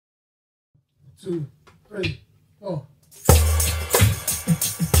2, 3, 4.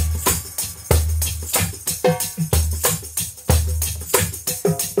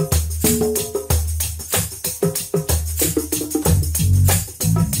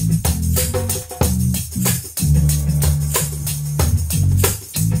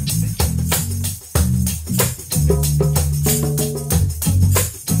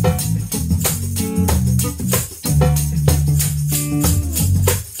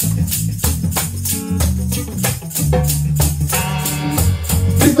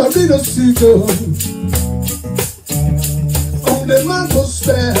 Seco on the Mato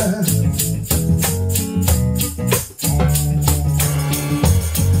stare,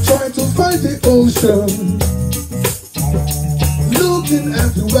 trying to find the ocean, looking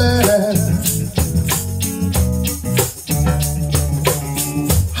everywhere.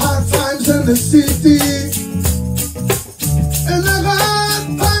 Hard times in the city, and the hard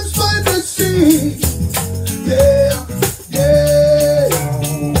times by the sea. Yeah, yeah.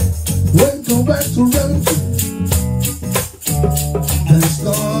 Go back to rent, there's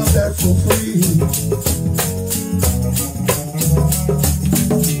none there for free.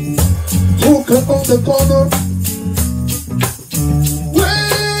 Hookah on the corner,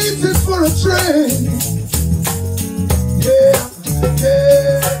 waiting for a train. Yeah,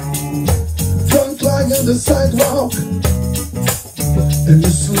 yeah. Drunk lying on the sidewalk, and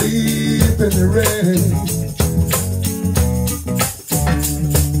you sleep in the rain.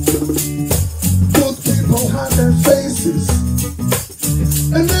 Hide their faces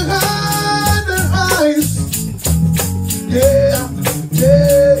and they hide their eyes. Yeah,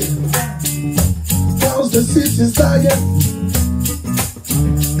 yeah. Cause the city's dying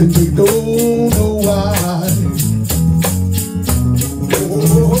and they don't know why.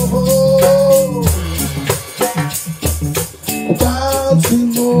 Oh,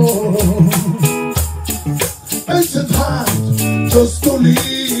 Baltimore, ain't it hard just to leave?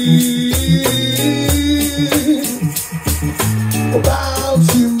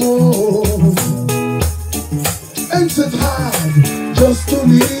 Baltimore, ain't it hard just to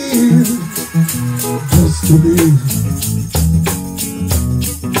live, just to live,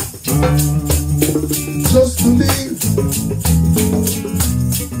 just to live,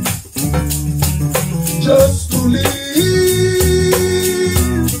 just to live,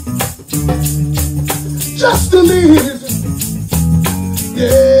 just to live,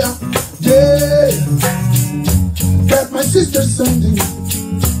 yeah, yeah. Got my sister Sunday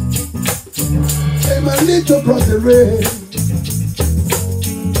and my little brother Ray.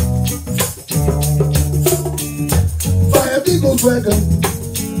 Buy a big old wagon,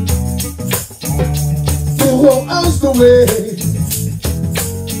 the whole house the way.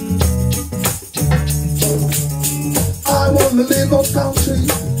 I wanna live on country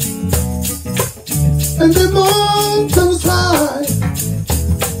and the mountains high.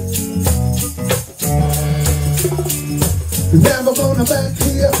 Never gonna back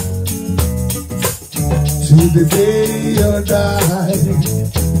here till the day I die.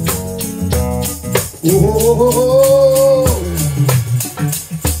 Oh.